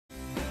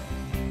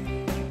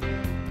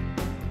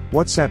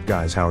What's up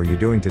guys, how are you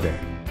doing today?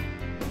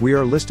 We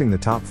are listing the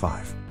top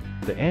 5.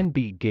 The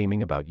ANBEGE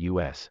Gaming about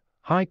US,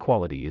 high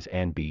quality is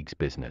ANBEGE's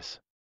business.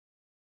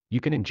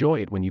 You can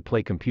enjoy it when you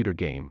play computer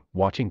game,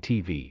 watching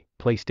TV,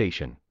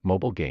 PlayStation,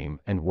 mobile game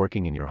and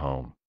working in your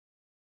home.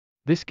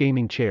 This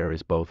gaming chair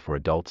is both for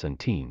adults and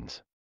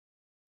teens.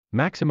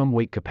 Maximum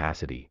weight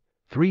capacity,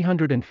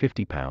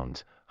 350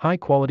 pounds, high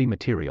quality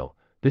material.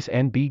 This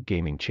ANBEGE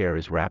gaming chair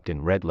is wrapped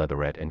in red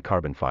leatherette and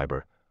carbon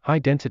fiber, high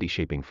density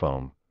shaping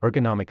foam,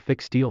 ergonomic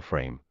thick steel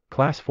frame,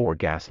 class 4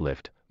 gas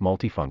lift,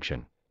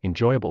 multifunction,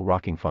 enjoyable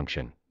rocking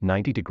function,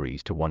 90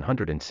 degrees to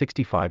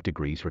 165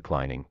 degrees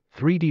reclining,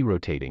 3D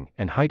rotating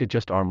and height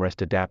adjust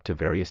armrest adapt to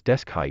various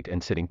desk height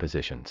and sitting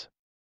positions.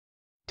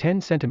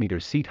 10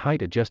 cm seat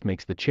height adjust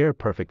makes the chair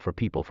perfect for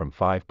people from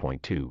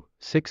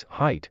 5.26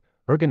 height,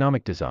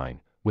 ergonomic design,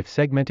 with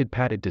segmented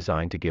padded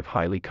design to give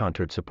highly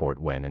contoured support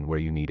when and where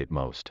you need it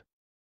most.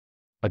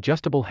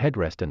 Adjustable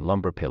headrest and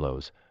lumbar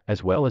pillows,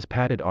 as well as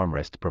padded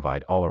armrests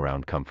provide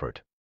all-around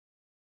comfort.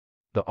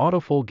 The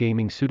AutoFull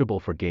gaming suitable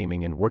for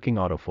gaming and working.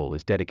 AutoFull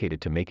is dedicated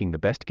to making the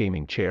best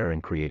gaming chair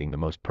and creating the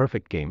most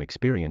perfect game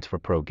experience for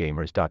pro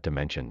gamers.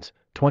 Dimensions,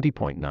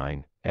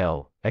 20.9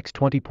 L, x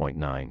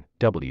 20.9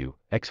 W,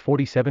 x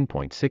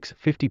 47.6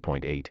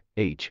 50.8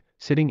 H,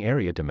 sitting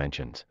area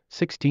dimensions,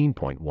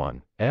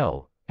 16.1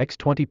 L, x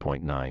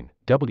 20.9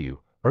 W,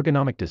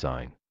 ergonomic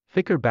design.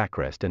 Thicker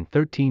backrest and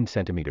 13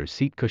 cm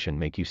seat cushion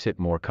make you sit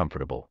more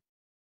comfortable.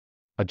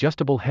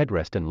 Adjustable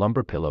headrest and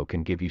lumbar pillow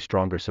can give you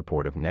stronger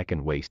support of neck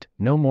and waist,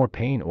 no more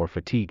pain or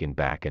fatigue in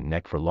back and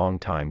neck for long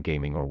time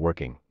gaming or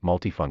working.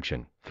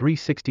 Multifunction,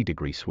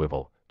 360-degree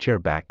swivel, chair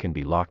back can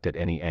be locked at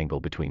any angle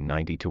between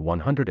 90 to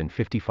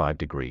 155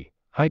 degree,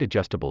 height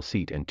adjustable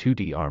seat and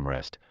 2D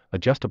armrest,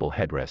 adjustable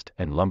headrest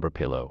and lumbar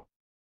pillow.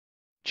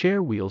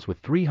 Chair wheels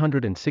with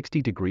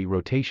 360-degree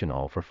rotation,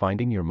 all for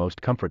finding your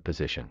most comfort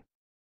position.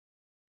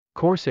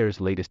 CORSAIR's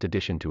latest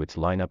addition to its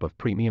lineup of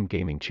premium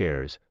gaming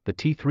chairs, the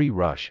T3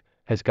 Rush,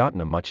 has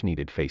gotten a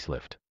much-needed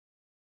facelift.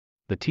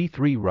 The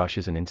T3 Rush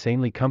is an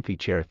insanely comfy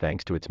chair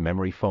thanks to its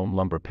memory foam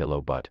lumbar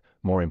pillow but,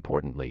 more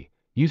importantly,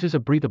 uses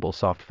a breathable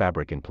soft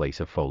fabric in place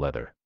of faux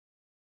leather.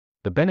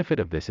 The benefit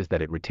of this is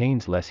that it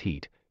retains less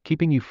heat,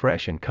 keeping you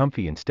fresh and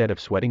comfy instead of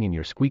sweating in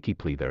your squeaky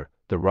pleather.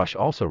 The Rush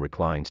also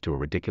reclines to a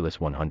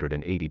ridiculous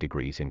 180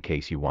 degrees in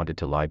case you wanted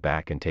to lie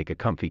back and take a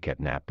comfy cat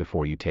nap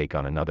before you take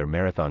on another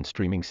marathon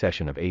streaming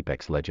session of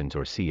Apex Legends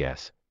or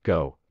CS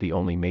GO. The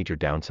only major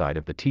downside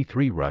of the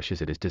T3 Rush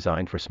is it is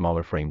designed for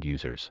smaller framed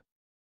users.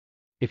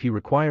 If you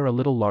require a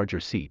little larger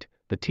seat,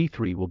 the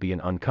T3 will be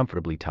an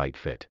uncomfortably tight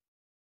fit.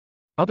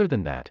 Other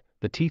than that,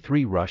 the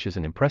T3 Rush is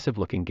an impressive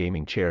looking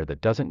gaming chair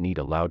that doesn't need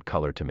a loud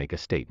color to make a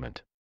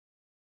statement.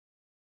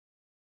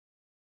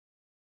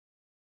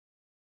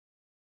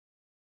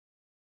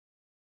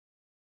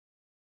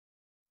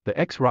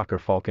 The Rocker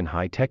Falcon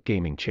high-tech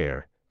gaming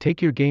chair.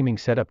 Take your gaming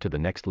setup to the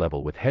next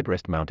level with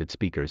headrest-mounted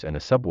speakers and a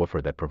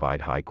subwoofer that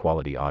provide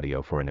high-quality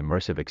audio for an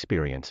immersive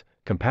experience,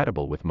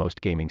 compatible with most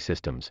gaming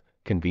systems.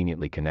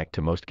 Conveniently connect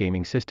to most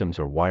gaming systems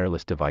or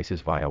wireless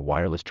devices via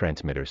wireless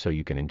transmitter so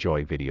you can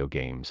enjoy video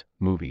games,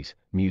 movies,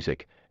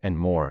 music, and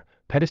more.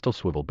 Pedestal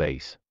swivel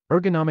base.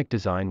 Ergonomic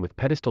design with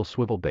pedestal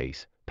swivel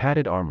base,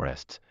 padded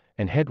armrests,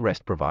 and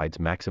headrest provides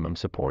maximum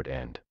support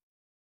and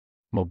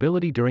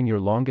mobility during your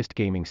longest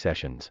gaming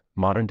sessions.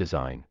 Modern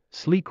design,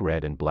 sleek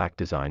red and black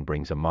design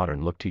brings a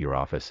modern look to your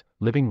office,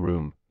 living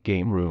room,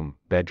 game room,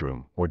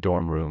 bedroom, or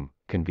dorm room.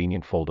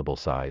 Convenient foldable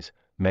size,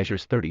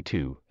 measures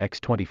 32 x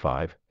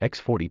 25 x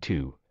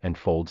 42, and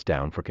folds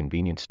down for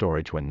convenient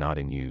storage when not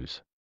in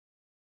use.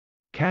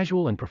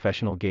 Casual and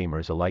professional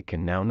gamers alike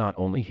can now not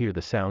only hear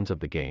the sounds of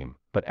the game,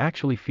 but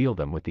actually feel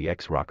them with the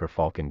Rocker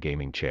Falcon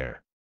gaming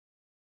chair.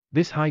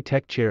 This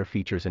high-tech chair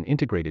features an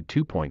integrated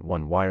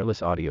 2.1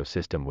 wireless audio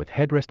system with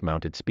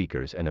headrest-mounted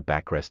speakers and a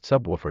backrest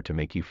subwoofer to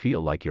make you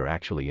feel like you're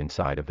actually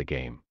inside of the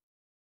game.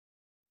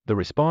 The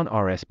Respawn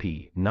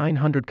RSP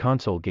 900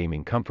 console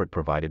gaming comfort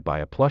provided by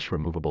a plush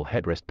removable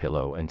headrest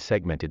pillow and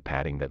segmented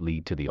padding that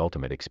lead to the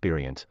ultimate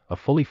experience, a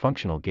fully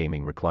functional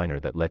gaming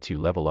recliner that lets you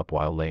level up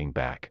while laying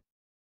back.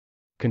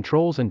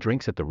 Controls and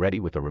drinks at the ready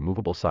with a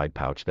removable side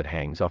pouch that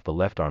hangs off the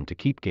left arm to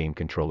keep game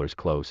controllers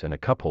close and a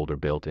cup holder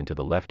built into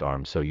the left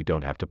arm so you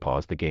don't have to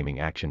pause the gaming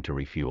action to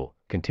refuel.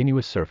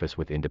 Continuous surface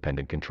with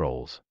independent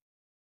controls.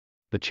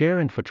 The chair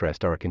and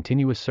footrest are a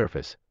continuous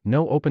surface,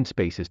 no open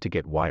spaces to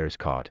get wires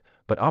caught,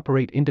 but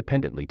operate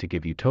independently to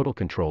give you total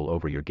control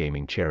over your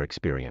gaming chair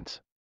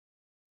experience.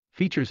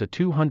 Features a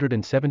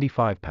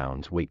 275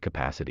 pounds weight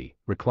capacity.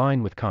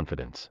 Recline with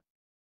confidence.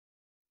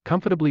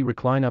 Comfortably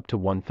recline up to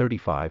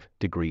 135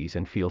 degrees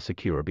and feel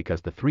secure because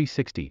the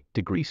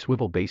 360-degree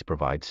swivel base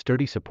provides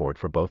sturdy support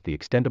for both the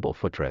extendable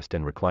footrest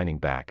and reclining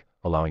back,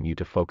 allowing you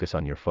to focus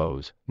on your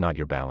foes, not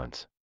your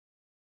balance.